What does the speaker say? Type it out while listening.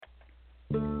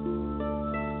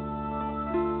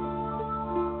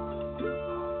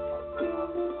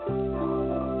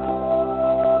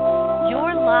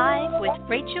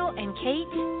Rachel and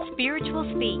Kate, Spiritual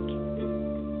Speak.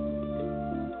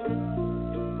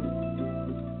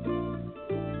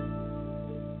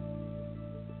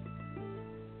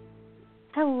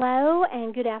 Hello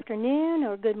and good afternoon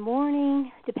or good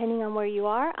morning, depending on where you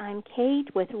are. I'm Kate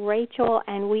with Rachel,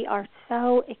 and we are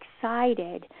so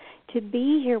excited to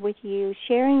be here with you,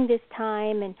 sharing this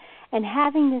time and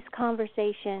having this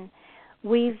conversation.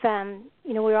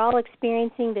 We're all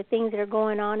experiencing the things that are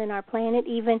going on in our planet.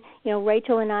 Even,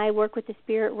 Rachel and I work with the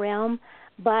spirit realm,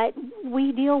 but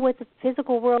we deal with the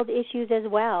physical world issues as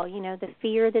well. The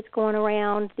fear that's going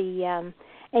around, the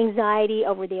anxiety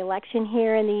over the election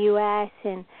here in the U.S.,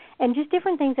 and just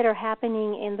different things that are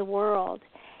happening in the world.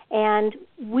 And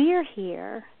we're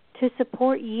here to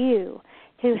support you,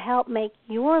 to help make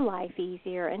your life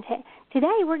easier. And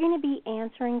today we're going to be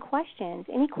answering questions,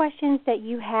 any questions that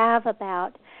you have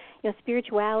about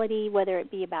spirituality, whether it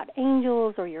be about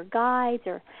angels or your guides,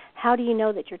 or how do you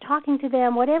know that you're talking to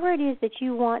them, whatever it is that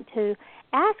you want to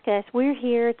ask us, we're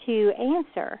here to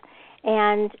answer.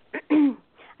 And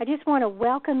I just want to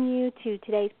welcome you to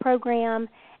today's program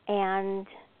and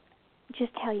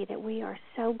just tell you that we are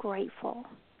so grateful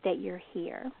that you're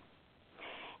here.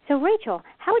 So, Rachel,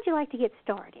 how would you like to get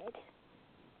started?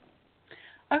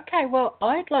 Okay, well,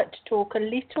 I'd like to talk a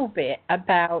little bit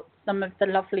about some of the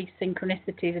lovely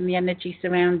synchronicities and the energy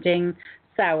surrounding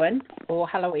Samhain, or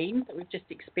Halloween, that we've just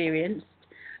experienced.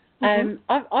 Mm-hmm.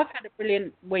 I've had a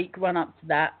brilliant week run up to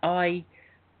that. I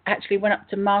actually went up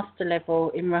to master level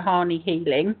in Rohani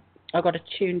healing. I got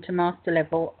attuned to master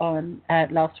level on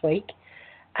last week,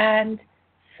 and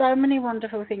so many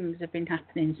wonderful things have been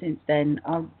happening since then.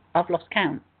 I've lost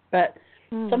count, but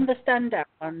some of the standout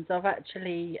ones I've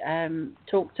actually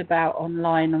talked about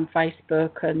online on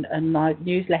Facebook and my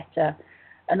newsletter,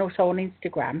 and also on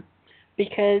Instagram,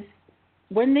 because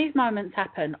when these moments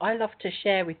happen, I love to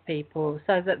share with people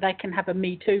so that they can have a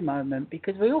Me Too moment,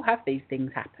 because we all have these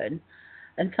things happen.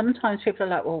 And sometimes people are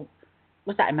like, well,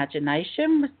 was that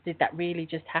imagination? Did that really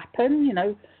just happen?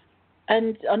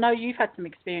 And I know you've had some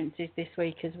experiences this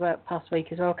week as well, past week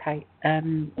as well, Kate,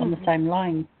 on the same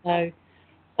line. So,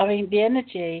 I mean, the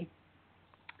energy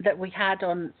that we had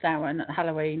on Samhain at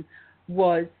Halloween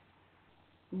was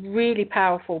really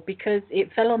powerful because it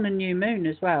fell on a new moon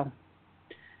as well.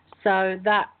 So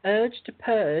that urge to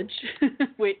purge,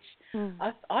 which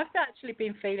I've actually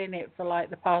been feeling it for like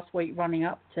the past week running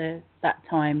up to that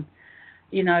time,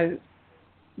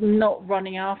 not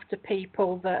running after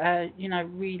people that are,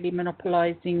 really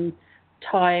monopolizing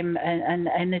time and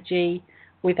energy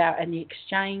without any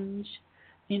exchange,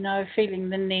 feeling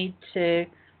the need to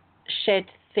shed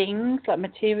things like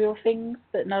material things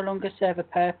that no longer serve a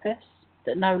purpose,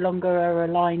 that no longer are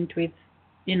aligned with,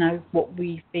 what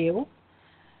we feel.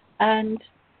 And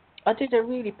I did a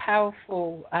really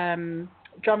powerful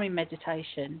drumming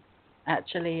meditation,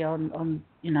 actually, on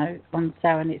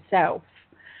Samhain itself.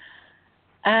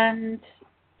 And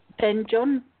then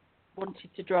John wanted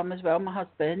to drum as well, my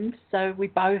husband. So we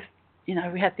both,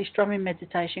 we had this drumming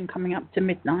meditation coming up to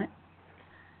midnight.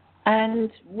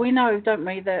 And we know, don't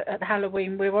we, that at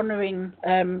Halloween we're honouring,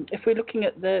 if we're looking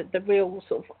at the real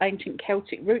sort of ancient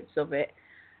Celtic roots of it,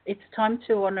 it's time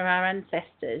to honour our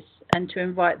ancestors and to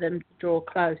invite them to draw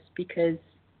close, because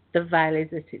the veil is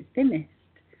at its thinnest.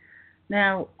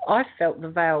 Now, I felt the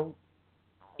veil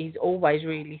is always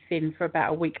really thin for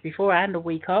about a week before and a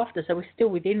week after, so we're still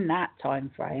within that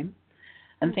time frame,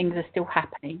 and things are still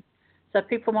happening. So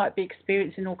people might be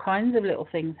experiencing all kinds of little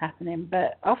things happening.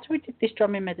 But after we did this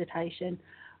drumming meditation,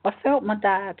 I felt my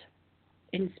dad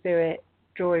in spirit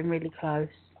drawing really close.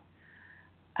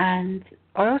 And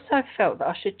I also felt that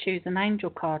I should choose an angel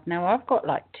card. Now, I've got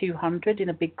like 200 in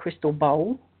a big crystal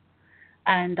bowl,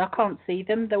 and I can't see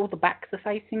them. All the backs are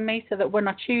facing me, so that when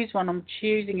I choose one, I'm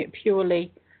choosing it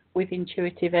purely with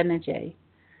intuitive energy.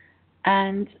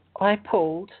 And I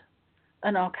pulled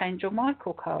an Archangel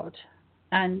Michael card,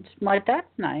 and my dad's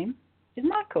name is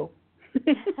Michael.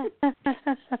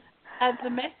 And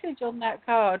the message on that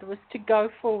card was to go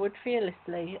forward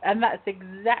fearlessly, and that's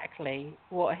exactly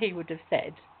what he would have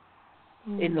said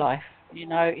in life. He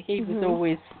was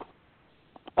always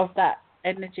of that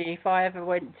energy. If I ever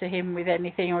went to him with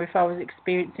anything, or if I was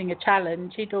experiencing a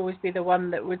challenge, he'd always be the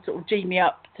one that would sort of G me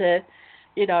up to,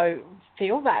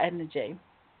 feel that energy.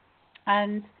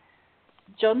 And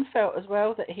John felt as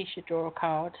well that he should draw a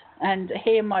card, and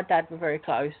he and my dad were very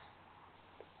close,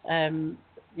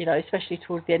 especially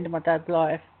towards the end of my dad's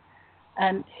life.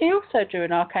 And he also drew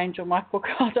an Archangel Michael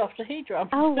card after he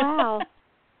drummed. Oh, wow.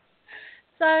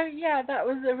 So, yeah, that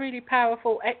was a really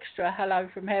powerful extra hello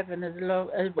from heaven, as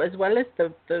well as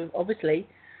the obviously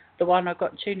the one I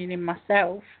got tuning in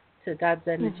myself. to Dad's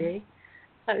energy.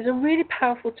 It was a really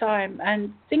powerful time,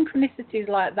 and synchronicities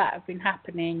like that have been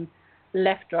happening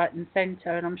left, right and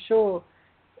centre, and I'm sure,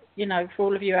 you know, for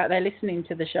all of you out there listening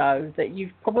to the show, that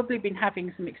you've probably been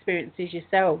having some experiences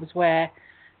yourselves where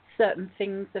certain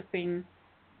things have been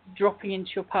dropping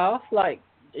into your path. Like,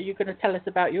 you're going to tell us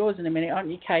about yours in a minute, aren't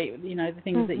you, Kate? You know, the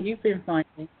things that you've been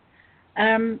finding.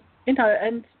 You know,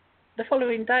 and the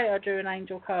following day I drew an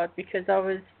angel card because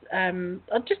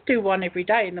I'd just do one every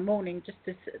day in the morning just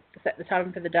to set the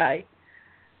tone for the day.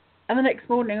 And the next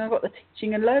morning I got the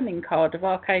teaching and learning card of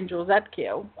Archangel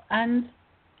Zadkiel, and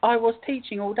I was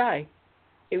teaching all day.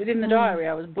 It was in the diary.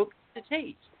 I was booked to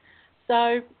teach.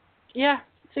 So, yeah,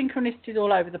 synchronicities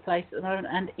all over the place at the moment,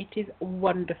 and it is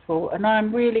wonderful. And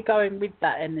I'm really going with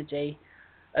that energy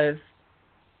of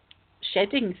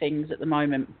shedding things at the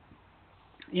moment.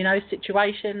 You know,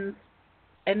 situations,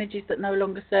 energies that no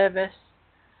longer serve us.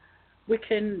 We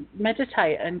can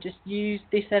meditate and just use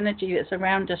this energy that's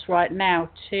around us right now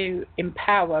to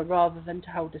empower rather than to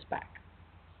hold us back.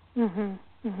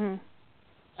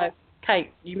 So,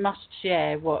 Kate, you must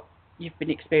share what you've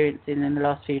been experiencing in the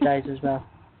last few days as well.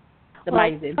 It's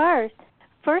amazing. Well,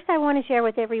 first I want to share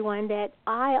with everyone that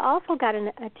I also got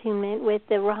an attunement with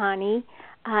the Rohani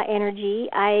energy.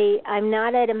 I'm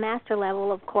not at a master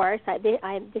level, of course.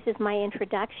 This is my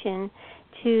introduction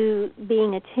to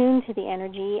being attuned to the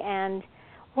energy, and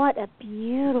what a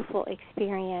beautiful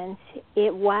experience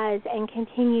it was and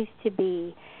continues to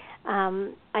be. I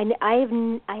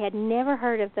had never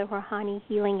heard of the Rohani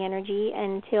healing energy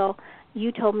until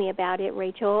you told me about it,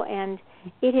 Rachel, and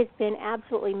it has been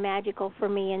absolutely magical for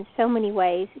me in so many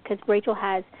ways because Rachel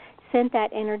has sent that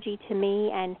energy to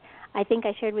me, and I think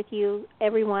I shared with you,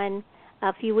 everyone,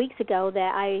 a few weeks ago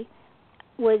that I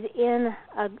was in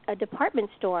a department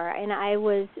store and I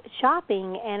was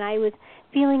shopping and I was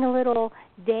feeling a little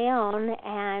down,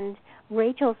 and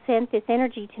Rachel sent this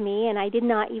energy to me, and I did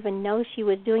not even know she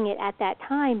was doing it at that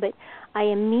time, but I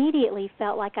immediately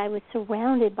felt like I was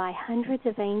surrounded by hundreds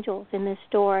of angels in this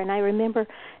store, and I remember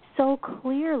so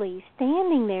clearly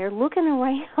standing there looking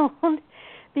around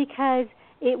because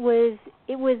it was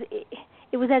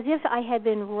as if I had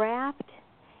been wrapped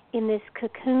in this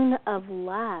cocoon of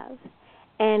love,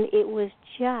 and it was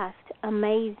just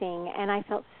amazing, and I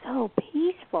felt so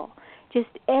peaceful. Just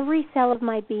every cell of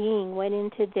my being went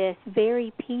into this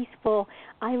very peaceful,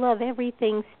 I love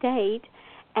everything state,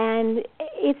 and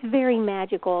it's very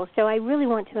magical. So I really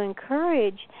want to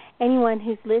encourage anyone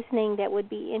who's listening that would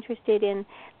be interested in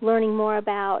learning more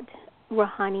about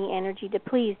Rohani energy to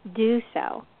please do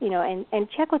so, you know, and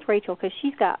check with Rachel because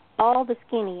she's got all the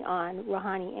skinny on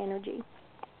Rohani energy.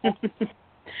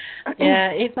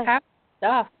 Yeah, it's powerful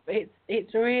stuff.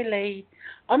 It's really,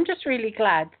 I'm just really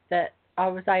glad that I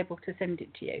was able to send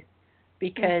it to you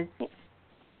because,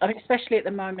 I mean, especially at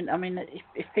the moment, I mean,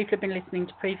 if people have been listening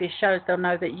to previous shows, they'll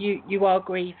know that you are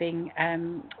grieving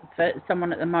for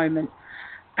someone at the moment,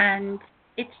 and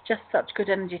it's just such good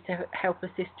energy to help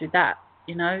assist with that,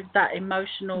 you know, that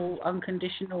emotional,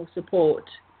 unconditional support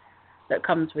that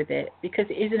comes with it, because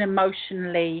it is an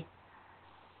emotionally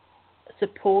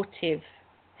supportive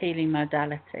healing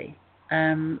modality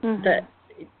that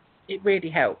it really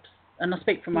helps. And I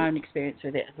speak from my own experience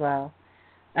with it as well.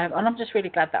 And I'm just really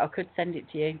glad that I could send it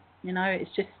to you. You know,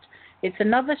 it's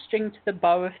another string to the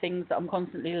bow of things that I'm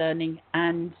constantly learning,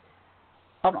 and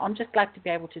I'm just glad to be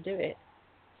able to do it.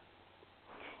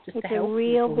 Just it's to help a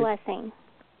real people blessing.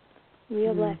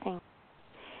 Real blessing.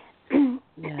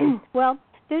 Yeah. Well,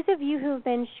 those of you who have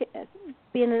been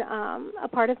a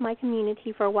part of my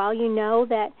community for a while, you know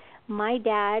that my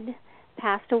dad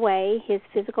passed away. His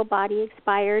physical body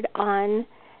expired on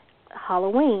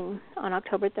Halloween, on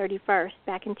October 31st,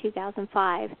 back in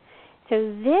 2005.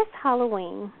 So this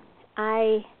Halloween,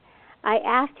 I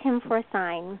asked him for a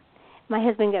sign. My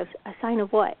husband goes, a sign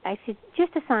of what? I said,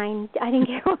 just a sign. I didn't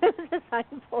care what it was a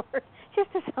sign for. Just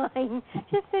a sign.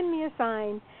 Just send me a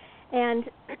sign. And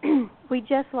we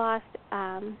just lost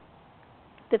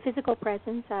the physical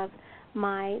presence of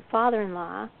my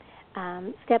father-in-law,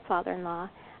 stepfather-in-law,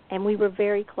 and we were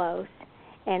very close.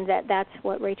 And that's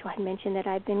what Rachel had mentioned, that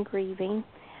I've been grieving.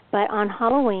 But on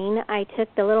Halloween, I took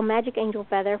the little magic angel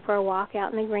feather for a walk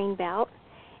out in the green belt.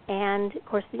 And, of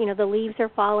course, you know, the leaves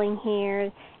are falling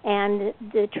here, and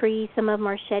the trees, some of them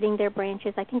are shedding their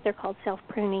branches. I think they're called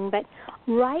self-pruning. But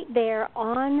right there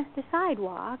on the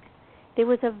sidewalk, there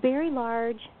was a very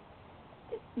large,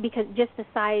 because just the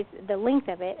size, the length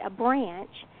of it, a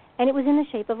branch, and it was in the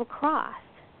shape of a cross.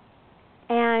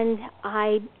 And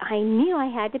I knew I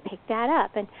had to pick that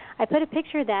up, and I put a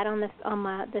picture of that on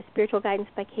the Spiritual Guidance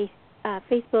by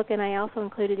Facebook, and I also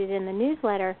included it in the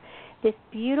newsletter, this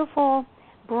beautiful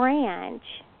branch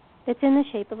that's in the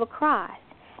shape of a cross.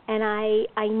 And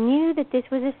I knew that this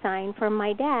was a sign from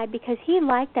my dad because he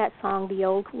liked that song, The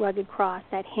Old Rugged Cross,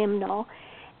 that hymnal.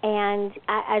 And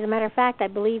as a matter of fact, I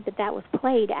believe that was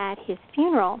played at his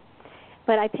funeral.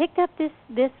 But I picked up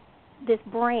this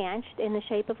branch in the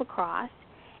shape of a cross,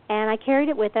 and I carried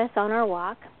it with us on our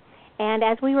walk. And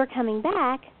as we were coming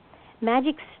back,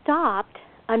 Magic stopped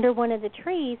under one of the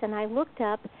trees, and I looked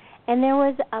up, and there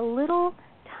was a little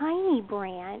tiny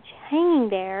branch hanging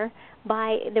there.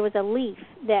 There was a leaf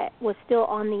that was still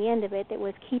on the end of it that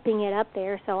was keeping it up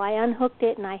there. So I unhooked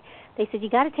it, and they said, "You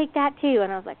got to take that too."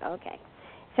 And I was like, "Okay."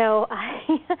 So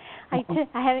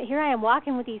here I am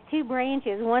walking with these two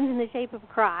branches. One's in the shape of a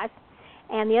cross,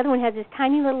 and the other one has this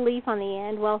tiny little leaf on the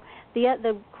end. Well,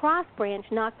 the cross branch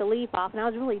knocked the leaf off, and I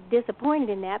was really disappointed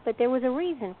in that, but there was a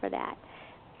reason for that.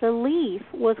 The leaf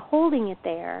was holding it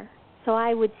there so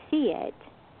I would see it,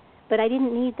 but I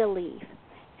didn't need the leaf.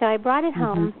 So I brought it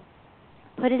home,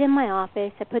 put it in my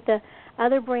office. I put the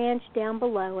other branch down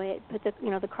below it. Put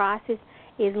the cross is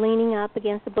leaning up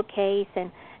against the bookcase,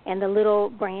 and the little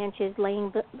branch is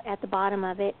laying at the bottom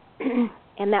of it.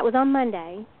 And that was on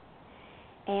Monday.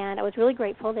 And I was really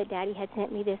grateful that Daddy had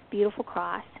sent me this beautiful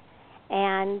cross.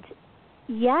 And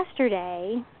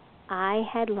yesterday, I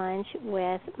had lunch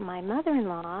with my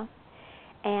mother-in-law,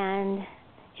 and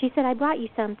she said, "I brought you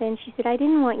something." She said, "I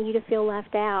didn't want you to feel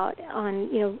left out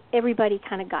on, everybody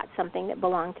kind of got something that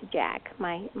belonged to Jack,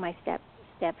 my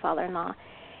stepfather-in-law."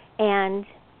 And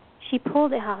she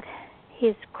pulled out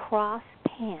his cross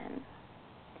pen.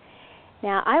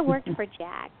 Now, I worked for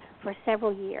Jack for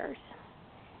several years.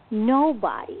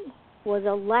 Nobody was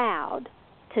allowed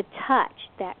to touch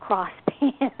that cross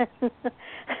pen.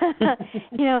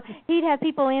 He'd have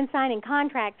people in signing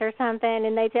contracts or something,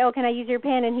 and they'd say, "Oh, can I use your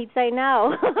pen?" And he'd say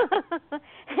no.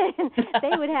 And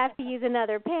they would have to use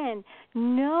another pen.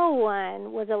 No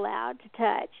one was allowed to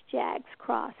touch Jack's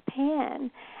cross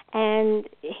pen. And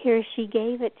here she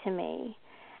gave it to me.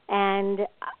 And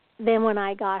then when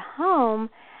I got home,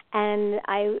 and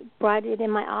I brought it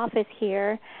in my office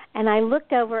here, and I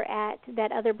looked over at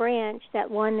that other branch,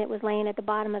 that one that was laying at the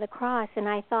bottom of the cross, and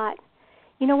I thought,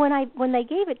 when they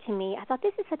gave it to me, I thought,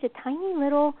 this is such a tiny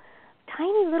little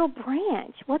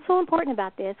branch. What's so important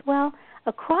about this? Well,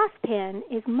 a cross pen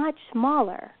is much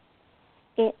smaller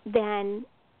than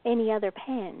any other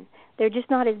pen. They're just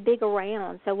not as big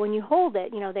around. So when you hold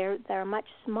it, they're a much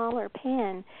smaller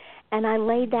pen. And I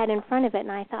laid that in front of it,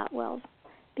 and I thought, well,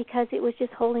 because it was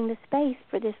just holding the space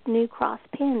for this new cross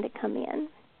pen to come in.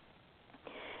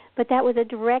 But that was a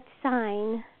direct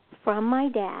sign from my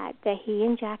dad that he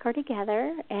and Jack are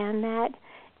together and that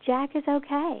Jack is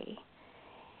okay.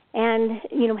 And,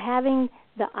 having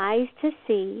the eyes to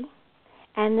see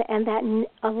and that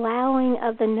allowing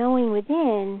of the knowing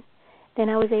within, then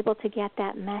I was able to get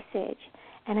that message.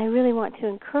 And I really want to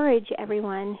encourage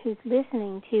everyone who's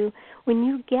listening to, when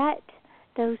you get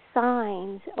those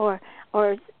signs or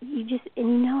you just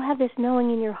have this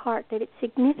knowing in your heart that it's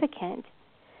significant,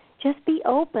 just be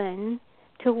open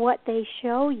to what they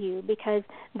show you, because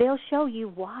they'll show you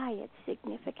why it's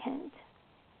significant.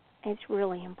 It's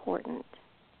really important.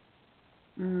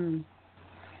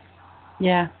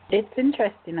 Yeah, it's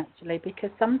interesting actually,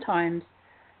 because sometimes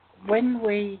when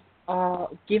we are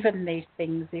given these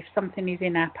things, if something is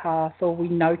in our path or we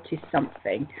notice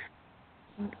something,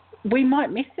 we might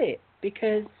miss it,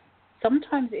 because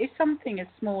sometimes it's something as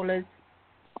small as,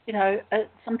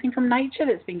 something from nature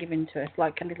that's been given to us,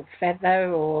 like a little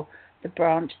feather or the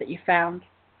branch that you found,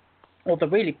 or the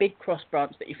really big cross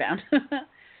branch that you found.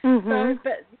 So,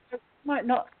 but you might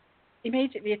not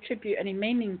immediately attribute any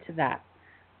meaning to that.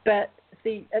 But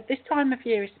see, at this time of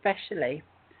year especially,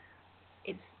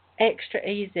 it's extra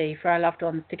easy for our loved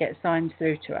ones to get signs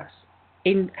through to us,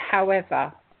 in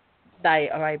however they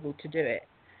are able to do it.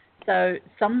 So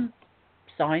some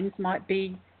signs might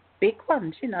be big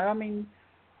ones,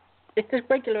 it's a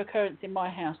regular occurrence in my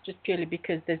house just purely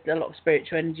because there's a lot of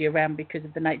spiritual energy around because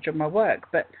of the nature of my work.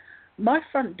 But my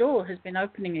front door has been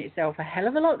opening itself a hell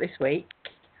of a lot this week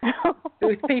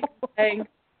with people saying,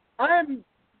 "I'm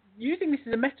using this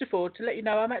as a metaphor to let you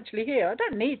know I'm actually here. I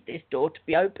don't need this door to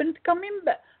be open to come in,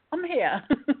 but I'm here."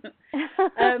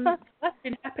 That's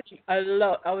been happening a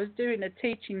lot. I was doing a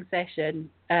teaching session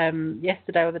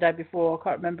yesterday or the day before, I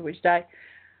can't remember which day,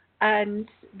 and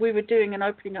we were doing an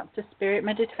opening up to spirit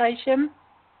meditation,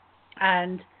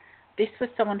 and this was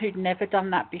someone who'd never done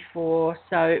that before,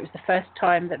 so it was the first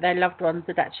time that their loved ones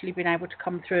had actually been able to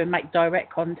come through and make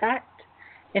direct contact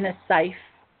in a safe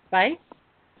space.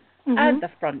 And the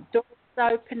front door was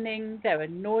opening. There were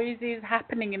noises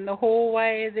happening in the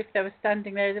hallway as if they were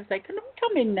standing there as if they can we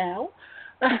come in now.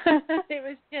 It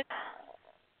was just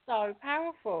so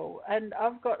powerful. And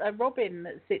I've got a robin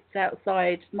that sits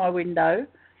outside my window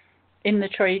in the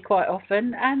tree quite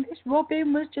often, and this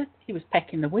robin was he was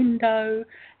pecking the window,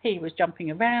 he was jumping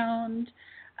around,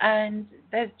 and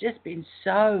there's just been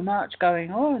so much going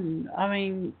on. I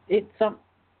mean, it's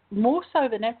more so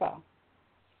than ever.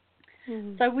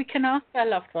 So we can ask our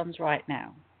loved ones right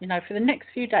now, for the next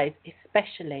few days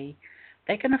especially,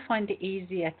 they're going to find it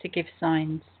easier to give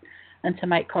signs and to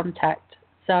make contact.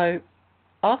 So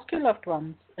ask your loved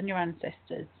ones and your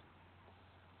ancestors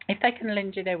if they can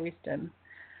lend you their wisdom,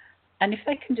 and if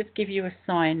they can just give you a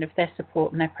sign of their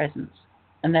support and their presence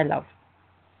and their love.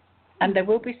 And there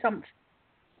will be something,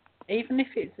 even if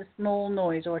it's a small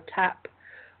noise or a tap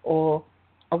or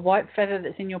a white feather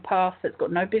that's in your path that's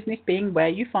got no business being where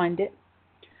you find it,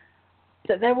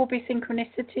 that there will be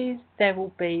synchronicities, there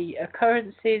will be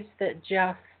occurrences that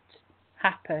just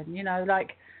happen,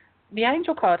 like the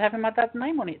angel card having my dad's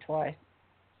name on it twice.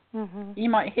 Mm-hmm. You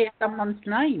might hear someone's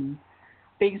name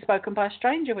being spoken by a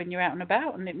stranger when you're out and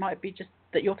about, and it might be just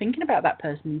that you're thinking about that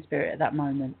person in spirit at that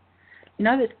moment.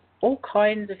 There's all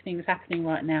kinds of things happening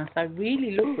right now, so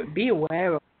really be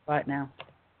aware of it right now.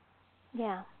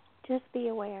 Yeah, just be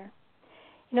aware.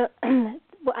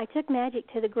 I took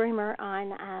Magic to the groomer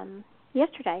on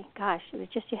yesterday. Gosh, it was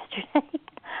just yesterday.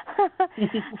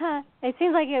 It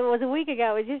seems like it was a week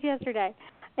ago. It was just yesterday.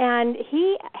 And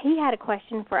he had a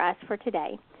question for us for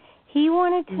today. He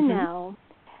wanted to know,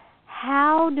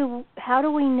 how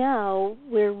do we know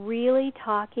we're really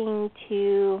talking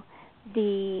to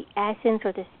the essence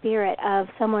or the spirit of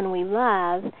someone we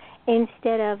love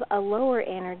instead of a lower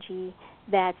energy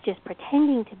that's just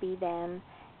pretending to be them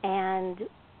and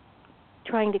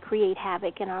trying to create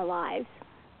havoc in our lives?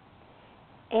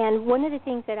 And one of the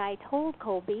things that I told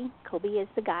Colby is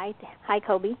the guy, hi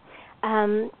Colby,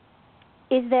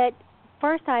 is that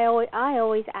first I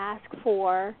always ask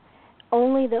for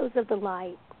only those of the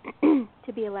light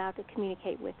to be allowed to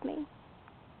communicate with me.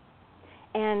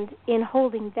 And in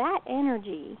holding that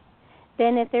energy,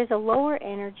 then if there's a lower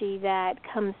energy that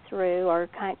comes through or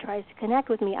kind of tries to connect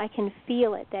with me, I can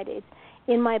feel it, that it's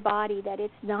in my body, that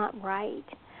it's not right.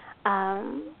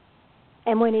 And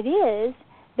when it is,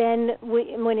 then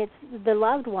when it's the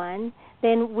loved one,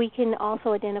 then we can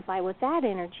also identify with that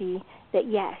energy that,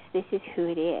 yes, this is who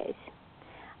it is.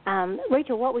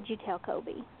 Rachel, what would you tell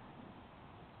Colby?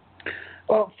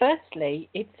 Well, firstly,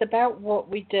 it's about what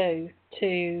we do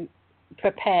to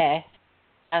prepare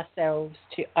ourselves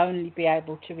to only be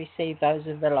able to receive those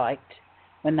of the light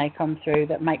when they come through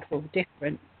that makes all the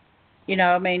difference.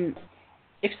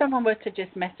 If someone were to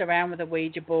just mess around with a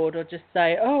Ouija board or just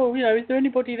say, is there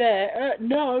anybody there?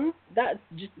 No, that's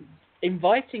just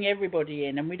inviting everybody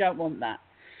in, and we don't want that.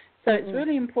 So it's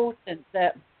really important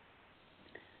that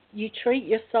you treat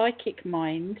your psychic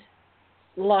mind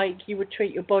like you would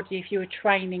treat your body if you were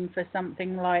training for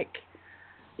something like,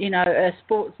 a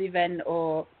sports event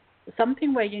or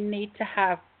something where you need to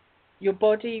have your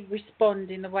body respond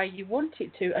in the way you want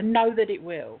it to and know that it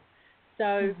will.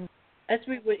 So if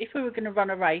we were going to run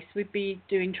a race, we'd be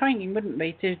doing training, wouldn't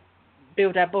we, to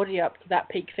build our body up to that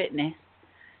peak fitness.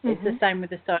 It's the same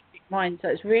with the psychic mind. So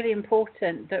it's really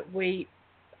important that we,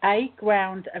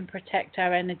 ground and protect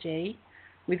our energy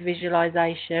with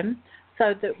visualization,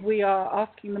 so that we are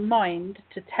asking the mind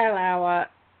to tell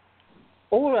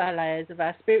all our layers of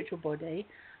our spiritual body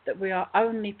that we are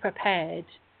only prepared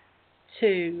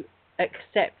to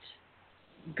accept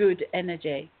good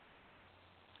energy,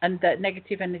 and that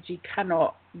negative energy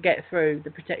cannot get through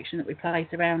the protection that we place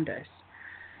around us.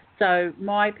 So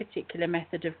my particular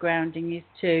method of grounding is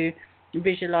to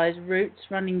visualize roots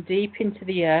running deep into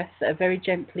the earth that are very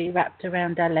gently wrapped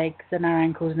around our legs and our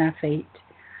ankles and our feet,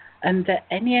 and that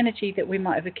any energy that we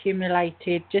might have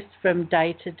accumulated just from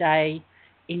day-to-day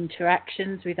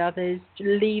interactions with others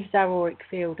leaves our auric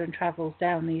field and travels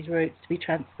down these routes to be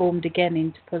transformed again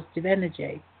into positive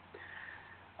energy.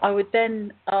 I would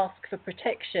then ask for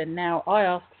protection. Now, I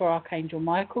ask for Archangel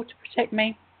Michael to protect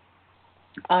me.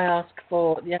 I ask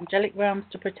for the angelic realms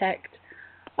to protect.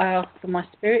 I ask for my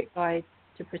spirit guides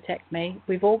to protect me.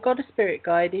 We've all got a spirit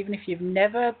guide, even if you've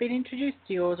never been introduced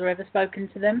to yours or ever spoken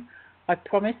to them. I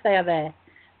promise they are there.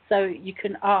 So you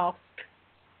can ask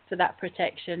for that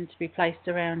protection to be placed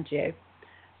around you.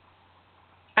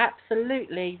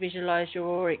 Absolutely visualize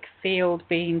your auric field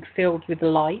being filled with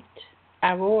light.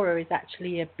 Our aura is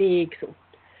actually a big sort of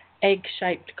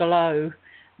egg-shaped glow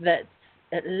that's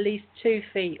at least 2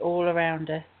 feet all around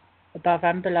us, above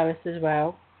and below us as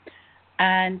well.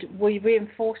 And we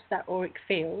reinforce that auric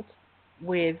field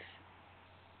with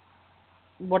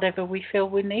whatever we feel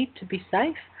we need to be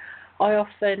safe. I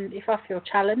often, if I feel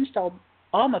challenged, I'll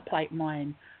armor plate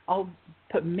mine. I'll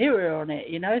put a mirror on it,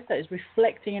 so it's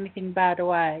reflecting anything bad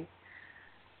away.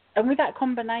 And with that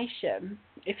combination,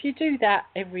 if you do that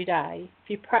every day, if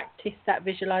you practice that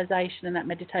visualization and that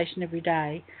meditation every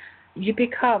day, you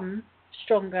become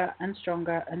stronger and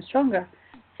stronger and stronger.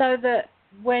 So that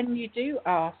when you do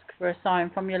ask for a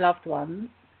sign from your loved ones,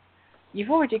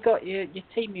 you've already got your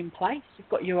team in place. You've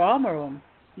got your armor on.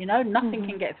 Nothing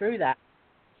can get through that.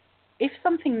 If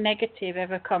something negative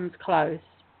ever comes close,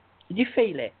 you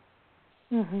feel it.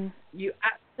 You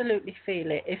absolutely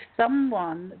feel it. If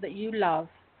someone that you love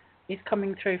is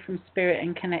coming through from spirit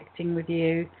and connecting with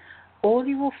you, all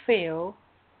you will feel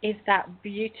is that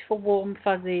beautiful, warm,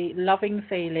 fuzzy, loving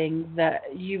feeling that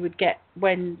you would get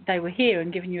when they were here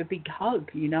and giving you a big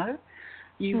hug,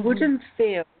 You wouldn't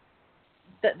feel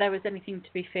that there was anything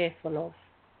to be fearful of.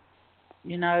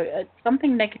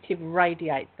 Something negative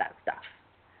radiates that stuff.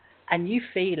 And you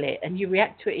feel it and you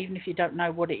react to it even if you don't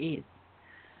know what it is.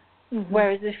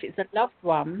 Whereas if it's a loved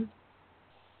one,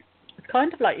 it's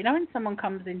kind of like, when someone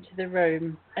comes into the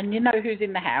room and you know who's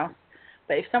in the house,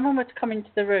 but if someone were to come into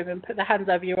the room and put their hands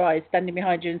over your eyes, standing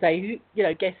behind you and say,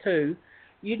 guess who,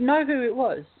 you'd know who it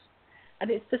was.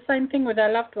 And it's the same thing with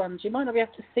our loved ones. You might not be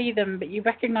able to see them, but you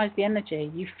recognise the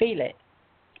energy. You feel it.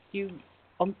 You,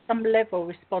 on some level,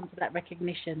 respond to that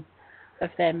recognition of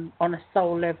them on a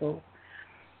soul level.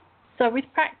 So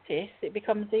with practice, it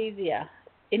becomes easier.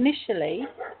 Initially,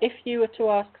 if you were to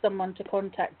ask someone to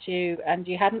contact you and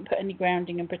you hadn't put any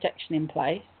grounding and protection in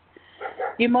place,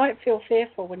 you might feel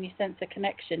fearful when you sense a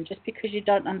connection just because you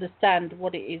don't understand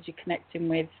what it is you're connecting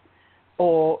with,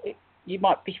 or you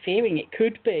might be fearing it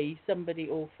could be somebody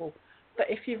awful. But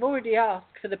if you've already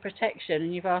asked for the protection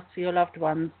and you've asked for your loved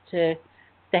ones to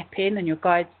step in and your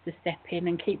guides to step in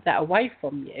and keep that away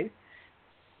from you,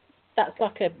 that's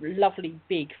like a lovely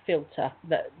big filter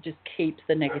that just keeps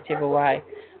the negative away.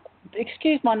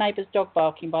 Excuse my neighbour's dog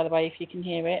barking, by the way, if you can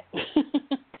hear it.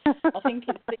 I think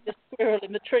it's the squirrel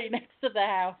in the tree next to the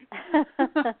house.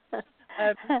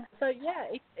 So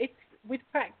yeah, it's with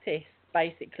practice,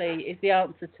 basically, is the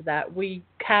answer to that. We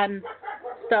can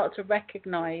start to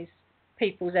recognise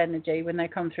people's energy when they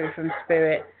come through from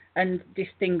spirit and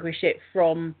distinguish it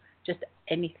from just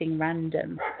anything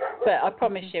random. But I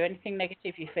promise you, anything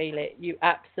negative you feel it, you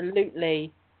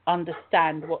absolutely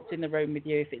understand what's in the room with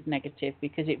you if it's negative,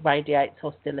 because it radiates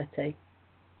hostility.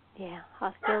 Yeah,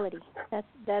 hostility. That's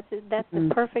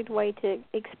the perfect way to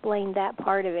explain that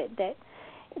part of it.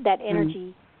 That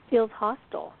energy feels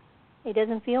hostile. It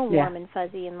doesn't feel warm and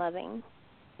fuzzy and loving.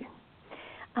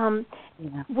 I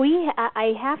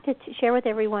have to share with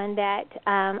everyone that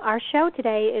our show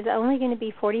today is only going to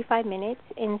be 45 minutes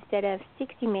instead of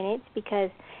 60 minutes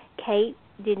because Kate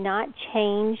did not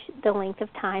change the length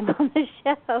of time on the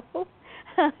show.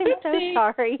 I'm so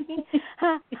sorry.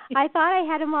 I thought I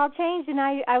had them all changed, and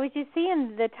I was just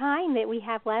seeing the time that we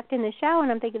have left in the show,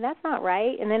 and I'm thinking, that's not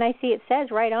right. And then I see it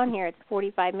says right on here it's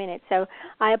 45 minutes. So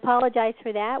I apologize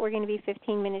for that. We're going to be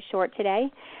 15 minutes short today.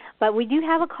 But we do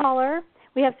have a caller.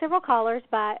 We have several callers,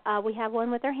 but we have one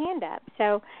with their hand up.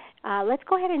 So let's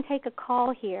go ahead and take a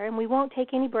call here, and we won't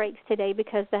take any breaks today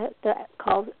because the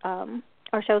call,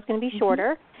 our show is going to be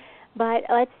shorter. But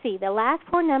let's see. The last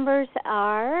four numbers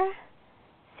are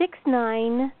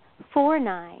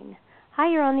 6949.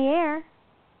 Hi, you're on the air.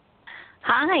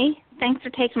 Hi. Thanks for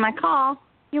taking my call.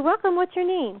 You're welcome. What's your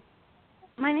name?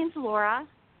 My name's Laura.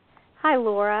 Hi,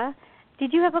 Laura.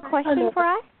 Did you have a question for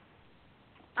us?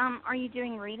 Are you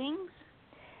doing readings?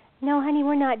 No, honey,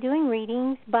 we're not doing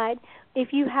readings, but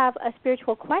if you have a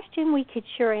spiritual question, we could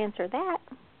sure answer that.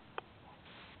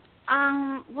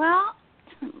 Well,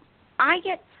 I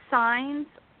get signs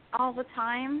all the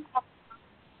time.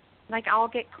 Like, I'll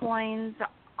get coins.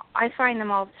 I find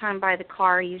them all the time by the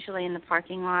car, usually in the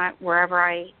parking lot. Wherever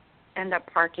I end up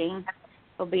parking,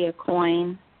 there'll be a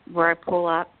coin where I pull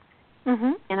up.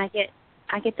 And I get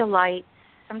the lights.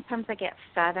 Sometimes I get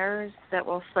feathers that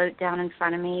will float down in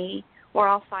front of me, or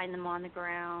I'll find them on the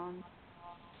ground.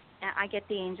 And I get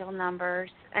the angel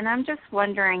numbers. And I'm just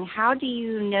wondering, how do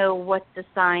you know what the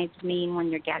signs mean when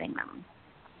you're getting them?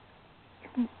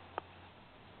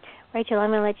 Rachel, I'm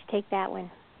going to let you take that one.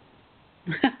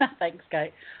 Thanks,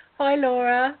 Kate. Hi,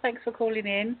 Laura. Thanks for calling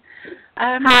in.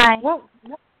 Hi. What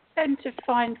I tend to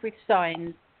find with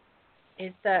signs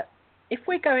is that if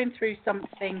we're going through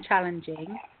something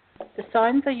challenging, the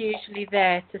signs are usually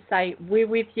there to say, we're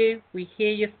with you, we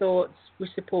hear your thoughts, we're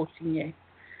supporting you.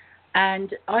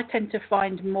 And I tend to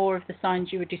find more of the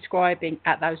signs you were describing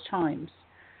at those times.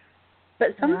 But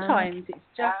sometimes it's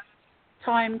just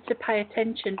time to pay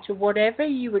attention to whatever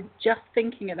you were just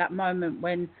thinking at that moment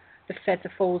when the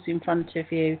feather falls in front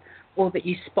of you or that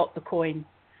you spot the coin.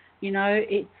 You know,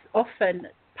 it's often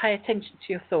pay attention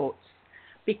to your thoughts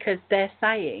because they're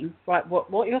saying, right,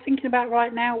 what you're thinking about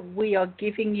right now, we are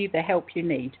giving you the help you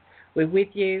need. We're with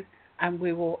you and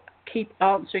we will keep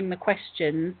answering the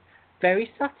questions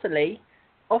very subtly,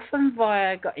 often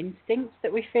via gut instincts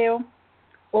that we feel,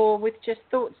 or with just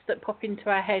thoughts that pop into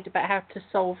our head about how to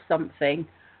solve something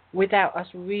without us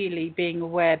really being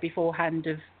aware beforehand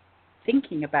of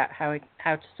thinking about how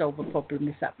to solve a problem,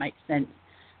 if that makes sense.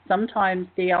 Sometimes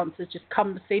the answers just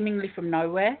come seemingly from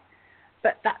nowhere,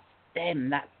 but that's them.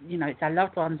 That's, you know, it's our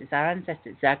loved ones, it's our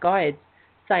ancestors, it's our guides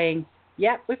saying,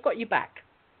 yeah, we've got you back.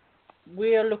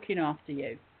 We're looking after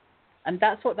you. And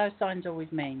that's what those signs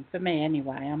always mean, for me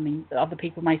anyway. I mean, other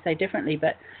people may say differently,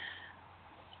 but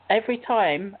every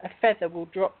time a feather will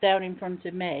drop down in front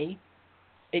of me,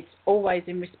 it's always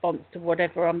in response to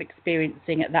whatever I'm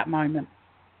experiencing at that moment.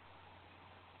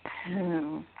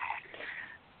 And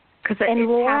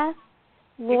Laura,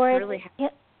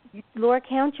 Laura,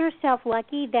 count yourself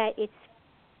lucky that it's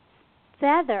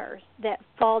feathers that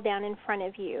fall down in front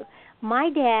of you.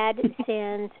 My dad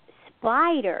sends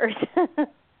spiders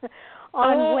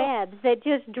on webs that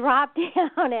just drop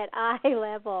down at eye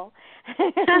level.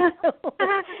 So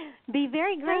be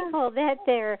very grateful that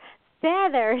they're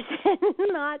feathers and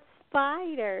not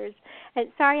spiders.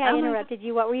 And sorry I interrupted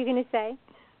you. What were you going to say?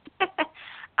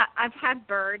 I've had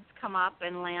birds come up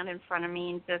and land in front of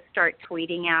me and just start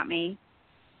tweeting at me.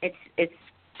 It's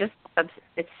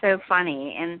so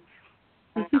funny, and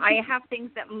I have things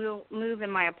that move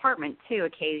in my apartment too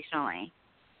occasionally.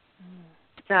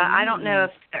 So I don't know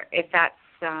if that's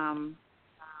I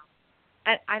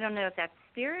don't know if that's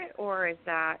spirit or is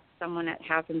that someone that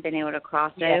hasn't been able to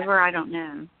cross over. I don't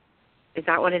know. Is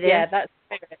that what it is? Yeah, that's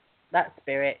spirit. That's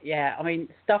spirit. Yeah, I mean,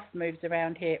 stuff moves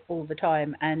around here all the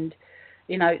time, and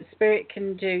you know, spirit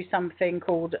can do something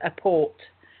called a port,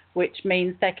 which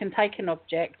means they can take an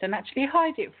object and actually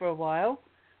hide it for a while,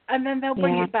 and then they'll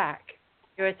bring it back.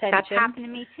 Your attention. That's happened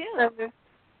to me too. So,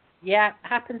 yeah, it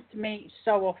happens to me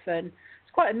so often.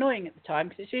 It's quite annoying at the time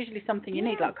because it's usually something you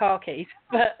need, like car keys.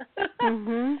 But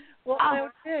what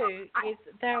they'll do is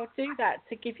they'll do that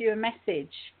to give you a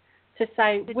message to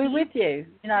say, we're with you.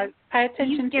 You know, pay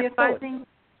attention to your thoughts.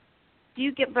 Do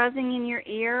you get buzzing in your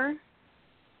ear?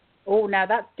 Oh, now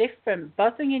that's different.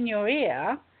 Buzzing in your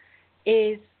ear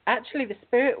is actually the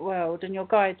spirit world and your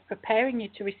guides preparing you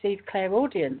to receive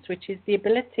clairaudience, which is the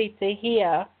ability to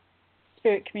hear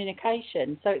spirit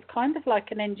communication. So it's kind of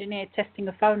like an engineer testing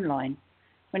a phone line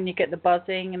when you get the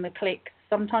buzzing and the clicks,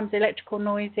 sometimes electrical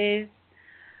noises.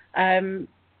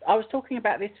 I was talking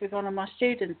about this with one of my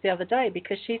students the other day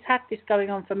because she's had this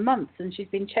going on for months and she's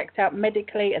been checked out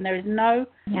medically and there is no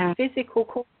physical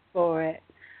cause for it.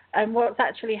 And what's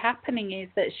actually happening is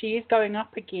that she is going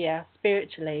up a gear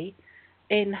spiritually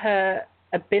in her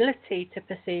ability to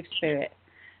perceive spirit.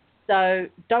 So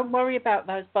don't worry about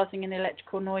those buzzing and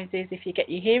electrical noises. If you get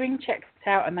your hearing checked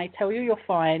out and they tell you you're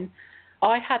fine,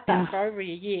 I had that for over a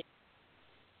year.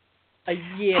 Back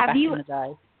in the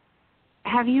day.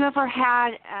 Have you ever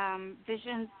had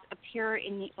visions appear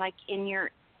in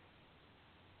your?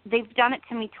 They've done it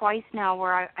to me twice now,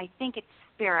 where I think it's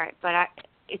spirit, but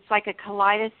it's like a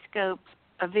kaleidoscope,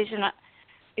 a vision.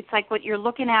 It's like what you're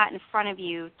looking at in front of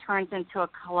you turns into a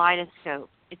kaleidoscope.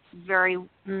 It's very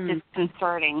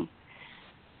disconcerting.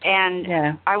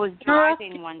 And I was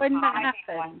driving one time. When that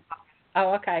happened?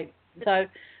 Oh, okay. So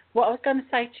what I was going to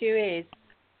say to you is,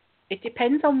 it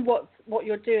depends on what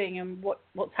you're doing and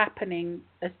what's happening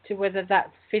as to whether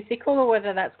that's physical or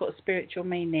whether that's got a spiritual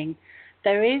meaning.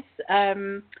 There is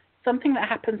something that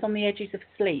happens on the edges of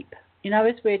sleep. You know,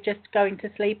 as we're just going to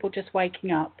sleep or just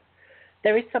waking up,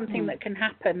 there is something that can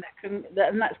happen and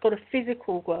that's got a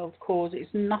physical world cause. It's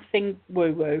nothing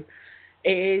woo-woo. It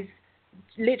is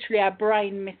literally our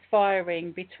brain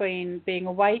misfiring between being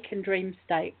awake and dream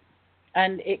state.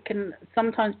 And it can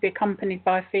sometimes be accompanied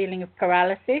by a feeling of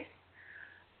paralysis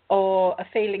or a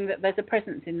feeling that there's a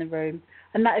presence in the room.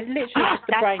 And that is literally just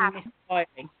the brain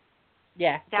misfiring.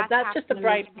 Yeah, that's just the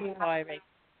brain misfiring.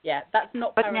 Yeah, that's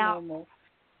not paranormal.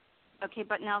 Okay,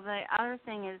 but now the other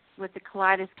thing is with the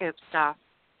kaleidoscope stuff.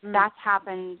 That's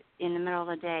happened in the middle of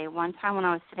the day. One time when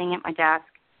I was sitting at my desk,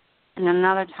 and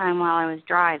another time while I was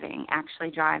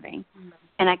actually driving.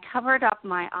 And I covered up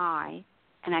my eye,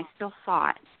 and I still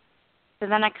saw it. So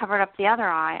then I covered up the other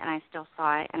eye, and I still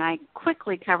saw it. And I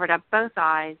quickly covered up both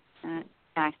eyes, and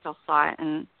I still saw it,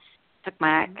 and took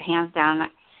my hands down.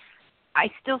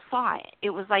 I still saw it. It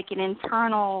was like an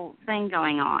internal thing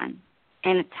going on,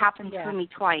 and it's happened to me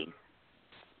twice.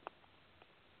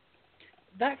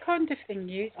 that kind of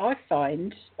thing, I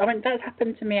find, I mean, that's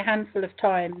happened to me a handful of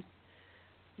times.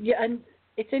 Yeah, and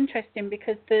it's interesting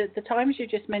because the times you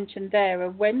just mentioned there are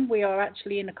when we are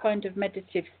actually in a kind of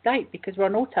meditative state because we're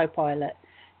on autopilot.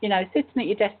 You know, sitting at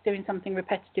your desk doing something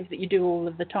repetitive that you do all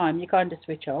of the time, you kind of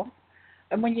switch off.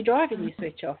 And when you're driving, you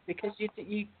switch off because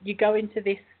you go into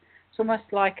this, it's almost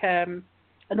like an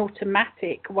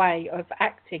automatic way of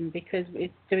acting because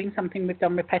it's doing something we've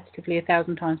done repetitively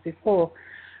 1,000 times before.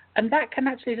 And that can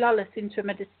actually lull us into a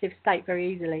meditative state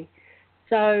very easily.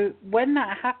 So when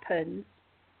that happens,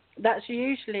 that's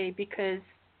usually because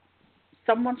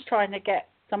someone's trying to get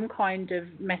some kind of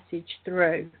message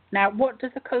through. Now, what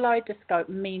does a kaleidoscope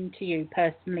mean to you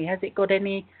personally? Has it got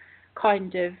any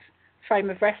kind of frame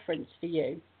of reference for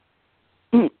you?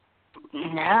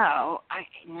 No.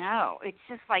 It's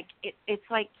just like it's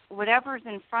like whatever's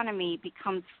in front of me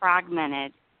becomes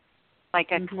fragmented,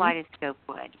 like a kaleidoscope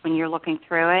would when you're looking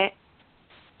through it.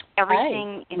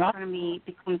 Everything in front of me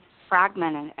becomes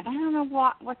fragmented, and I don't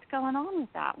know what's going on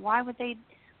with that. Why would they?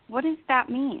 What does that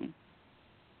mean?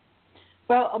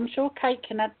 Well, I'm sure Kate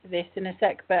can add to this in a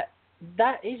sec, but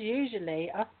that is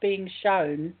usually us being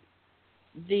shown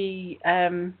the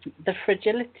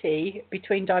fragility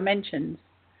between dimensions.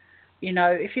 You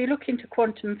know, if you look into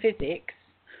quantum physics,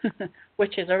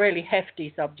 which is a really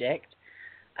hefty subject,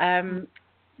 I'm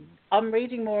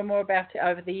reading more and more about it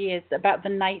over the years, about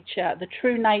the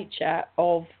true nature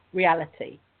of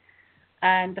reality.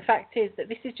 And the fact is that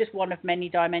this is just one of many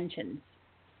dimensions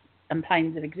and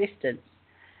planes of existence.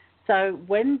 So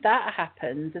when that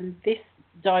happens and this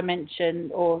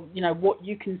dimension, or, you know, what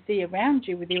you can see around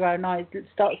you with your own eyes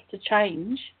starts to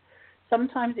change,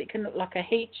 sometimes it can look like a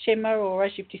heat shimmer or,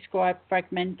 as you've described,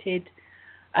 fragmented.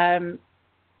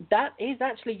 That is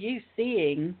actually you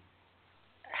seeing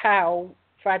how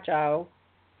fragile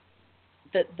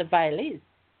the veil is.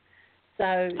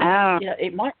 So you know,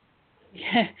 it might,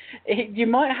 you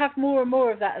might have more and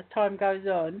more of that as time goes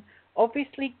on.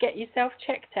 Obviously, get yourself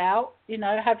checked out, you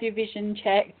know, have your vision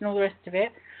checked and all the rest of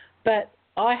it. But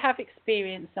I have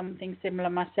experienced something similar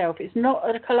myself. It's not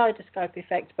a kaleidoscope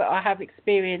effect, but I have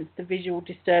experienced a visual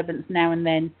disturbance now and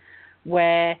then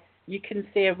where you can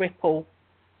see a ripple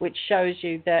which shows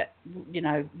you that, you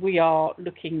know, we are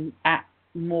looking at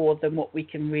more than what we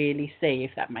can really see,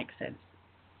 if that makes sense.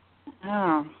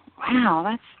 Oh,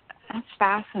 wow, that's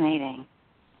fascinating.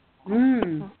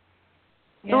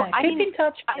 Yeah, well, keep in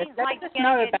touch with us. Let us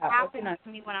know about it. Happens to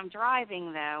me when I'm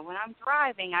driving, though. When I'm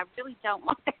driving, I really don't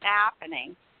want it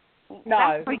happening. No,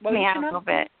 that freaks me out a little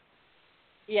bit.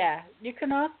 Yeah, you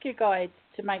can ask your guides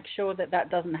to make sure that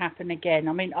doesn't happen again.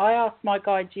 I mean, I asked my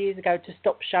guides years ago to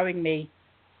stop showing me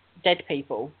dead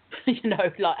people, you know,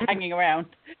 like hanging around.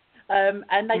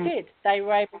 And they did. They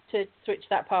were able to switch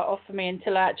that part off for me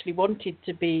until I actually wanted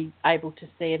to be able to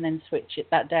see and then switch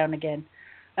that down again.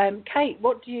 Kate,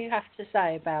 what do you have to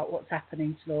say about what's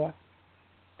happening to Laura?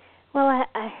 Well,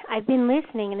 I've been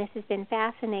listening, and this has been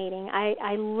fascinating.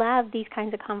 I love these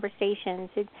kinds of conversations.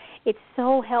 It's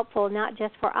so helpful, not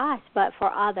just for us, but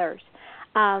for others.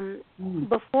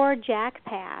 Before Jack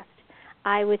passed,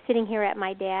 I was sitting here at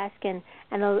my desk, and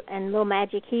Little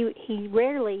Magic, he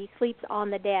rarely sleeps on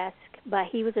the desk, but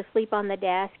he was asleep on the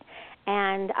desk,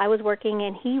 and I was working,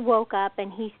 and he woke up,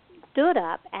 and he stood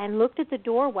up and looked at the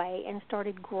doorway and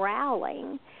started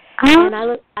growling.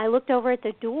 And I looked over at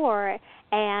the door,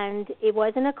 and it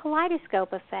wasn't a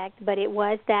kaleidoscope effect, but it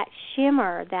was that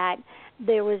shimmer, that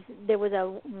there was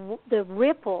the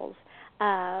ripples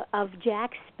of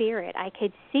Jack's spirit. I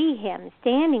could see him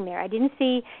standing there. I didn't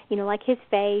see, you know, like his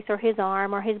face or his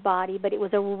arm or his body, but it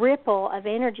was a ripple of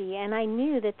energy, and I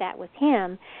knew that was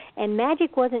him. And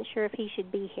Magic wasn't sure if he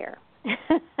should be here.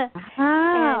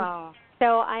 And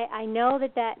so I know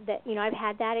that you know, I've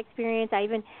had that experience. I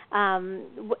even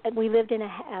we lived in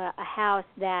a house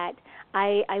that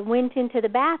I went into the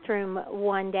bathroom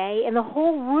one day, and the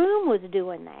whole room was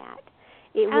doing that.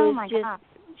 It was just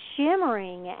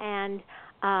shimmering, and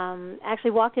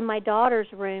actually walked in my daughter's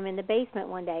room in the basement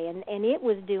one day, and it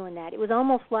was doing that. It was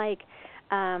almost like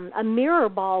a mirror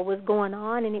ball was going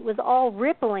on, and it was all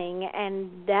rippling,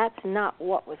 and that's not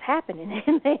what was happening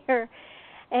in there.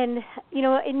 And, you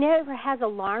know, it never has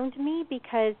alarmed me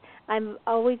because I've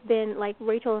always been, like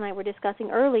Rachel and I were discussing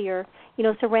earlier, you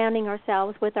know, surrounding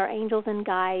ourselves with our angels and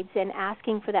guides and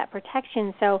asking for that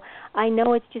protection. So I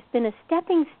know it's just been a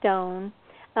stepping stone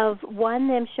of, one,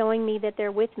 them showing me that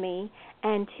they're with me,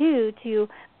 and two, to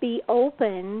be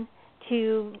open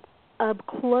to a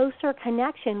closer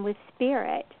connection with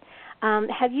Spirit.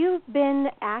 Have you been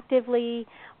actively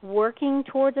working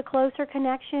towards a closer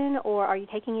connection, or are you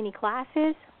taking any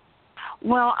classes?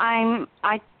 Well,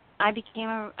 I I became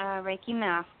a Reiki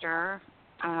master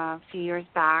a few years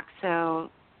back, so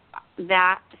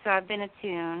I've been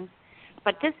attuned.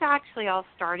 But this actually all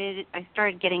started, I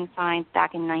started getting signs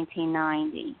back in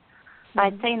 1990. So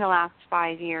I'd say in the last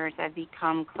 5 years I've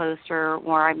become closer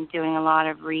where I'm doing a lot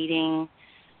of reading,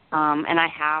 and I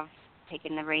have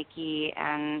taken the Reiki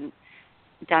and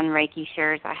done Reiki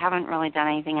shares. I haven't really done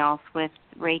anything else with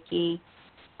Reiki.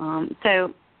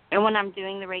 And when I'm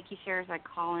doing the Reiki shares, I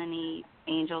call in the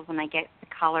angels and I get the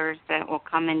colors that will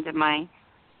come into my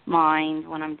mind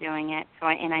when I'm doing it.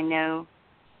 I know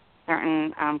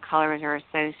certain colors are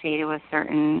associated with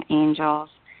certain angels.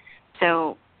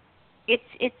 So it's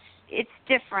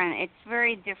different. It's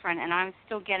very different, and I'm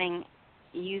still getting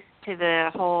used to the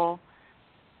whole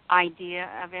idea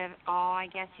of it all, I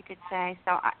guess you could say.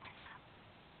 So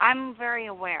I'm very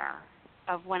aware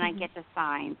of when I get the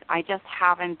signs. I just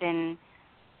haven't been.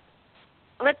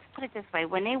 Let's put it this way: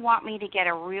 when they want me to get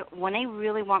when they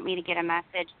really want me to get a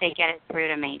message, they get it through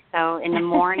to me. So in the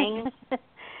morning,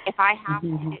 if I have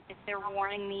to, if they're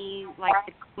warning me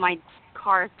like my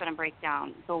car is going to break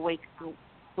down, they'll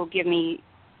give me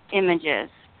images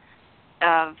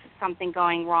of something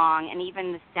going wrong, and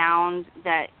even the sound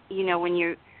that when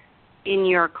you're in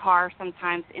your car.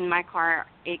 Sometimes in my car,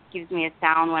 it gives me a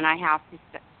sound when I have to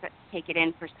take it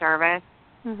in for service.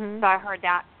 So I heard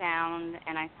that sound,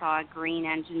 and I saw a green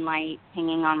engine light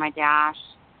pinging on my dash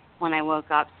when I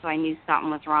woke up, so I knew something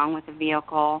was wrong with the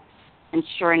vehicle. And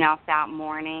sure enough, that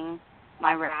morning,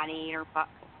 my radiator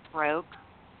broke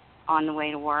on the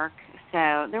way to work.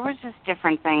 So there was just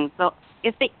different things.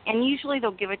 And usually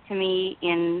they'll give it to me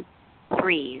in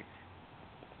threes.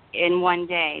 In one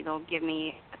day, they'll give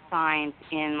me signs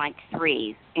in like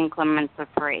threes, increments of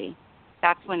 3.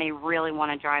 That's when they really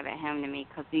want to drive it home to me,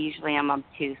 because usually I'm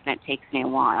obtuse and it takes me a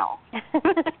while.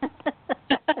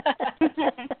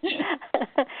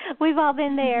 We've all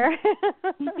been there.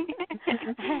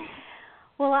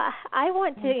 Well, I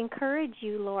want to encourage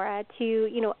you, Laura, to,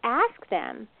 ask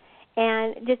them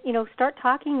and just, start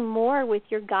talking more with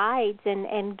your guides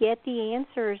and get the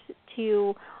answers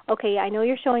to, okay, I know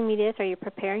you're showing me this. Are you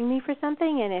preparing me for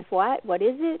something? And if what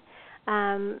is it?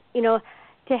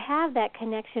 To have that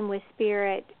connection with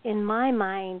Spirit, in my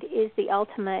mind, is the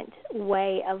ultimate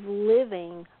way of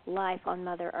living life on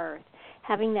Mother Earth.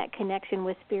 Having that connection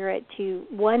with Spirit to,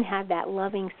 one, have that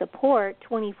loving support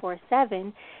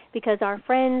 24/7, because our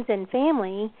friends and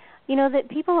family, that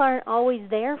people aren't always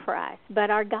there for us, but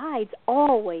our guides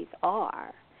always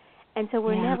are. And so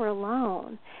we're never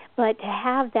alone. But to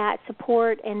have that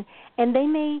support, and they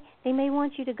may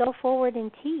want you to go forward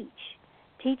and teach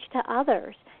to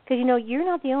others. Because, you're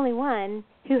not the only one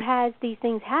who has these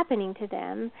things happening to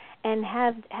them and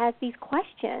has these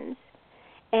questions.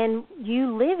 And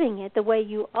you living it the way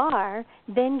you are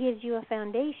then gives you a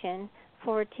foundation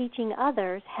for teaching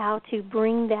others how to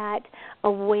bring that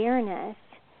awareness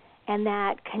and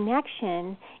that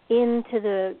connection into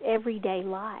the everyday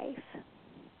life.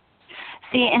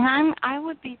 See, and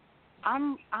I've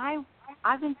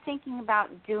been thinking about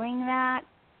doing that,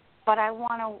 but I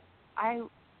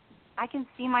can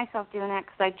see myself doing that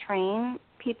because I train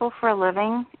people for a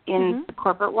living in the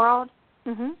corporate world.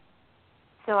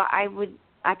 So I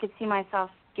could see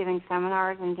myself giving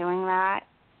seminars and doing that.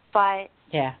 But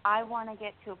I want to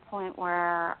get to a point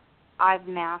where I've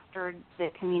mastered the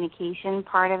communication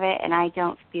part of it, and I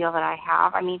don't feel that I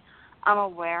have. I mean, I'm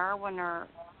aware when they're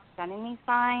sending me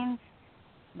signs,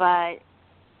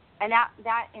 and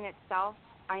that in itself,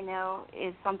 I know,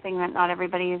 is something that not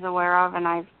everybody is aware of, and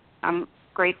I'm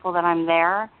grateful that I'm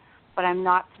there, but I'm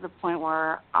not to the point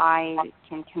where I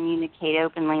can communicate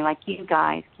openly like you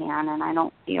guys can, and I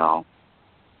don't feel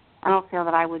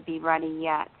that I would be ready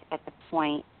yet at the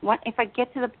point. If I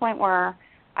get to the point where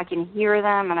I can hear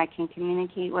them and I can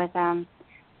communicate with them,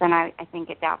 then I think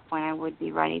at that point I would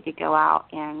be ready to go out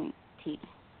and teach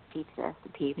this to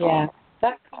people. Yeah,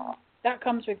 that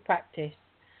comes with practice,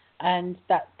 and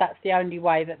that's the only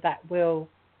way that will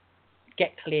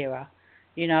get clearer.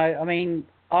 I mean,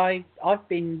 I've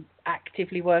been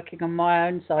actively working on my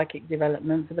own psychic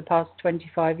development for the past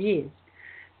 25 years.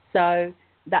 So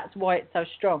that's why it's so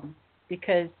strong,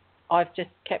 because I've just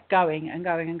kept going and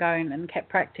going and going and kept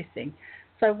practicing.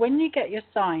 So when you get your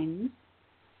signs,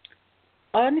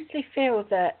 I honestly feel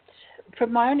that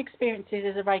from my own experiences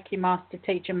as a Reiki master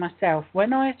teacher myself,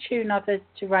 when I attune others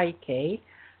to Reiki,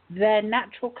 their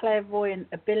natural clairvoyant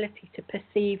ability to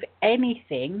perceive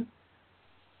anything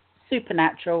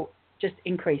supernatural just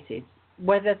increases.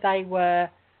 Whether they were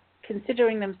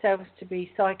considering themselves to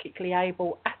be psychically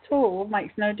able at all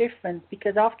makes no difference,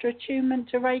 because after attunement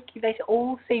to Reiki, they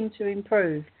all seem to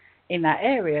improve in that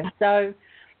area. So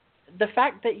the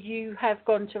fact that you have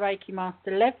gone to Reiki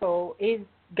Master level is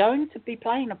going to be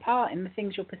playing a part in the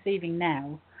things you're perceiving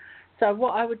now. So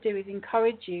what I would do is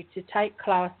encourage you to take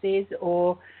classes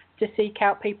or to seek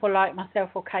out people like myself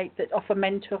or Kate that offer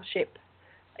mentorship,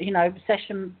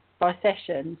 session by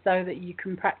session, so that you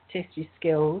can practice your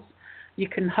skills, you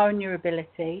can hone your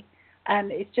ability.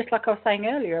 And it's just like I was saying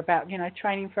earlier about,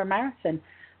 training for a marathon.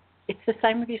 It's the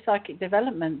same with your psychic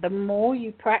development. The more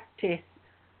you practice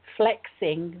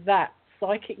flexing that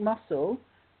psychic muscle,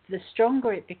 the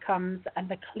stronger it becomes and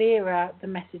the clearer the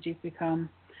messages become.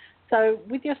 So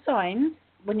with your signs,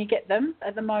 when you get them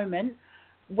at the moment,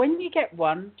 when you get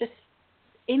one, just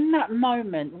in that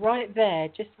moment right there,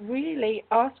 just really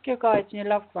ask your guides and your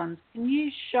loved ones, can you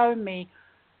show me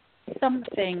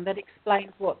something that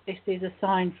explains what this is a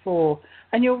sign for?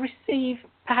 And you'll receive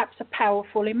perhaps a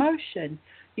powerful emotion.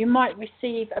 You might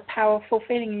receive a powerful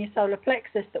feeling in your solar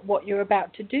plexus that what you're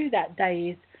about to do that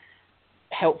day is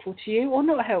helpful to you or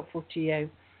not helpful to you.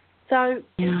 So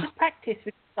just practice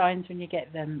with signs when you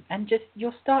get them, and just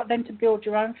you'll start then to build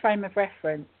your own frame of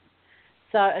reference.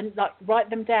 So, and like write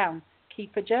them down,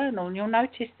 keep a journal, and you'll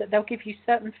notice that they'll give you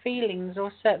certain feelings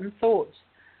or certain thoughts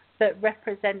that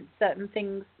represent certain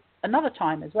things another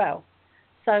time as well.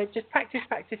 So just practice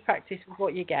with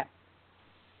what you get.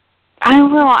 I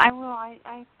will.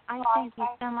 I thank you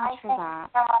so much for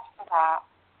that.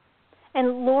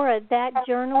 And Laura, that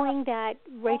journaling that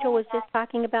Rachel was just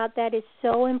talking about, that is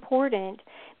so important,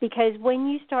 because when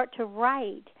you start to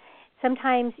write,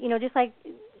 sometimes, just like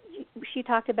she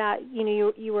talked about,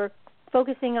 you were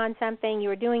focusing on something, you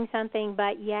were doing something,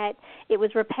 but yet it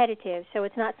was repetitive, so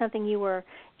it's not something you were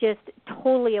just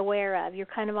totally aware of. You're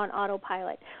kind of on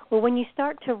autopilot. Well, when you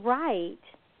start to write,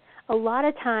 a lot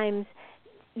of times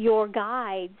your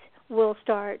guides will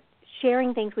start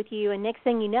sharing things with you, and next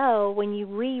thing you know, when you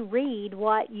reread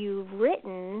what you've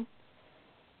written,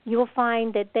 you'll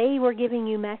find that they were giving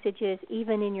you messages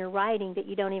even in your writing that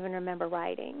you don't even remember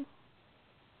writing.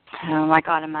 Like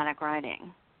automatic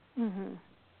writing. Mhm.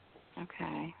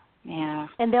 Okay. Yeah.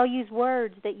 And they'll use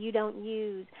words that you don't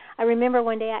use. I remember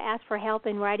one day I asked for help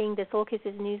in writing the Soul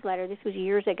Kisses newsletter. This was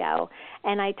years ago.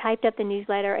 And I typed up the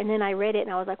newsletter, and then I read it,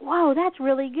 and I was like, whoa, that's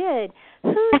really good.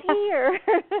 Who's here?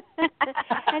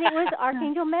 And it was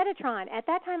Archangel Metatron. At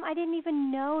that time, I didn't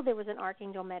even know there was an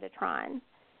Archangel Metatron.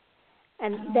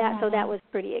 And so that was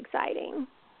pretty exciting.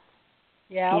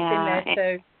 Yeah, I've been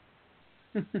there too.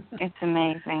 It's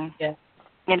amazing. Yeah.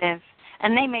 It is.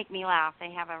 And they make me laugh.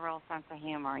 They have a real sense of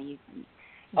humor. Yes,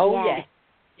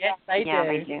 they do. Yeah,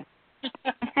 they do.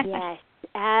 Yes,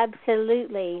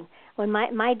 absolutely. When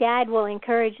my dad will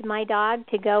encourage my dog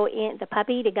to go in, the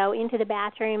puppy to go into the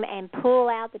bathroom and pull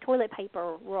out the toilet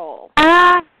paper roll.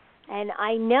 And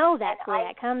I know that's where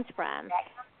that comes from,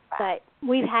 but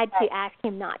we've had to ask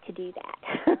him not to do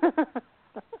that.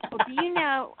 Well, do you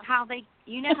know how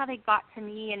they got to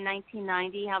me in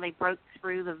 1990? How they broke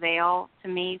through the veil to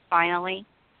me finally?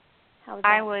 How was that?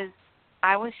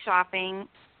 I was shopping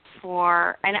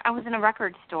and I was in a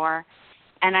record store,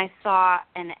 and I saw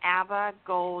an ABBA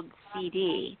Gold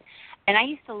CD, and I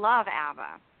used to love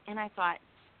ABBA, and I thought,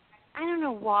 I don't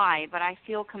know why, but I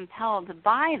feel compelled to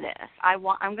buy this. I'm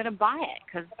going to buy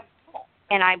it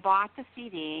and I bought the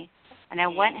CD, and I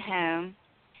went home,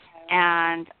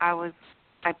 and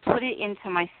I put it into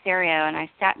my stereo, and I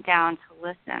sat down to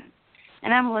listen.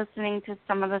 And I'm listening to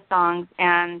some of the songs,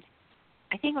 and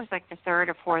I think it was like the third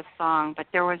or fourth song, but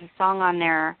there was a song on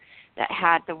there that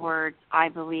had the words, I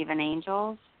believe in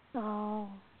angels. Oh.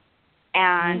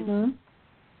 And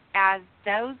as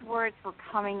those words were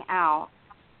coming out,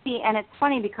 and it's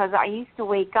funny because I used to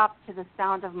wake up to the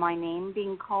sound of my name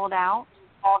being called out,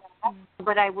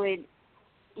 but I would,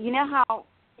 how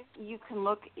you can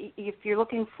look, if you're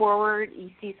looking forward, you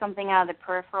see something out of the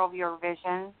peripheral of your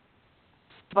vision,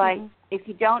 but if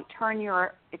you don't turn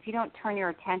your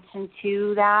attention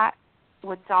to that,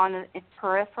 what's on its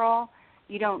peripheral,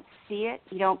 you don't see it,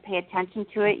 you don't pay attention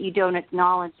to it, you don't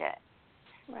acknowledge it.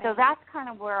 Right. So that's kind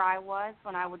of where I was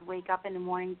when I would wake up in the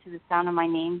morning to the sound of my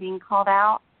name being called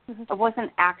out. I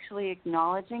wasn't actually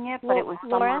acknowledging it, but it was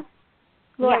Laura,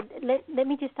 let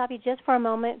me just stop you just for a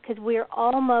moment, because we're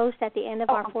almost at the end of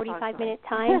our 45-minute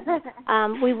time.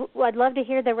 I'd love to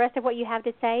hear the rest of what you have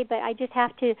to say, but I just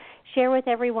have to share with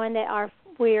everyone that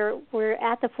we're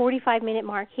at the 45-minute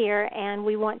mark here, and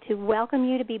we want to welcome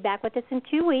you to be back with us in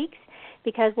 2 weeks,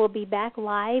 because we'll be back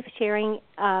live sharing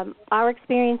our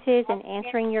experiences and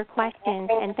answering your questions.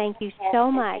 And thank you so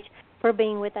much for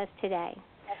being with us today.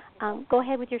 Go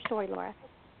ahead with your story, Laura.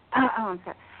 I'm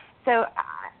sorry. So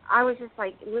I was just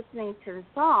like listening to the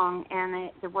song,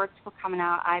 and the words were coming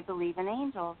out, I believe in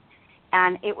angels.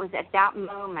 And it was at that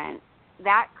moment,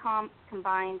 that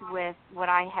combined with what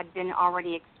I had been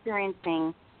already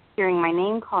experiencing, hearing my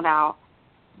name called out,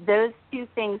 those two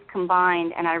things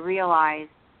combined, and I realized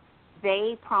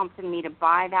they prompted me to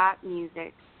buy that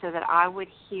music so that I would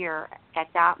hear at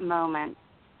that moment,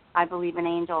 I Believe in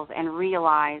Angels, and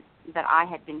realize that I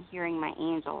had been hearing my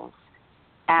angels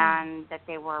and that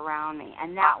they were around me.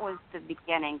 And that was the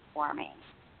beginning for me.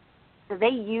 So they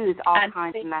use all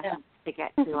kinds of methods to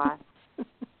get to us.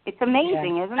 It's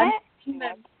amazing, isn't it?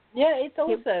 Yeah, it's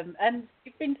awesome. And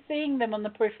you've been seeing them on the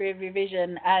periphery of your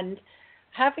vision, and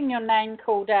having your name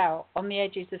called out on the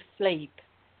edges of sleep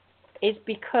is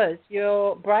because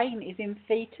your brain is in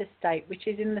theta state, which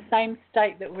is in the same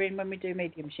state that we're in when we do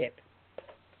mediumship.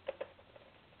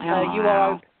 So you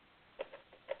are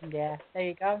open. Yeah, there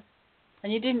you go.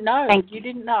 And you didn't know. You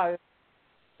didn't know.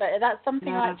 But that's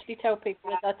something I actually tell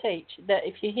people as I teach, that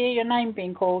if you hear your name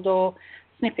being called or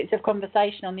snippets of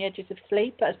conversation on the edges of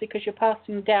sleep, that's because you're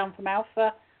passing down from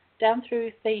alpha, down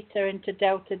through theta into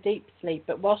delta deep sleep.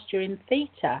 But whilst you're in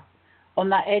theta, on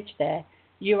that edge there,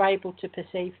 you're able to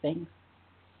perceive things.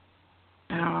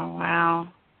 Oh, wow.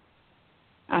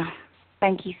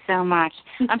 Thank you so much.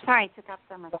 I'm sorry I took up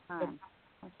so much time.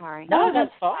 I'm sorry. No,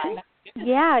 that's fine.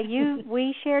 Yeah,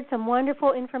 we shared some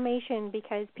wonderful information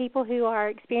because people who are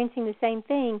experiencing the same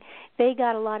thing, they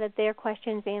got a lot of their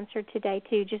questions answered today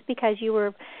too, just because you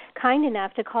were kind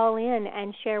enough to call in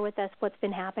and share with us what's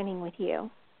been happening with you.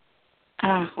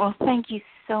 Well, thank you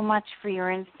so much for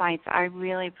your insights. I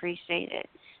really appreciate it.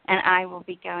 And I will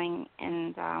be going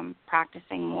and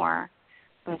practicing more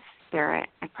with Spirit,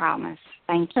 I promise.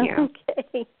 Thank you.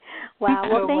 Okay. Wow.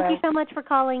 Well, thank you so much for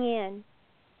calling in.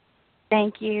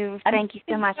 Thank you. Thank you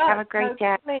so much. Have a great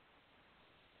day.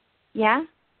 Yeah?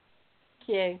 Thank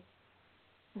you.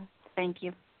 Thank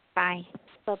you. Bye.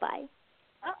 Bye-bye.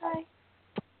 Bye.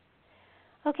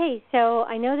 Okay, so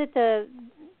I know that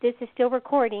this is still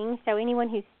recording, so anyone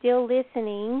who's still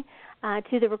listening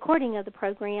to the recording of the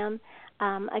program,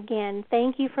 again,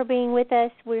 thank you for being with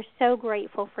us. We're so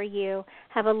grateful for you.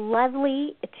 Have a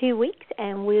lovely 2 weeks,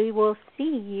 and we will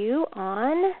see you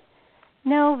on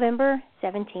November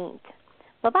 17th.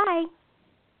 Bye-bye.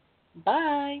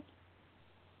 Bye.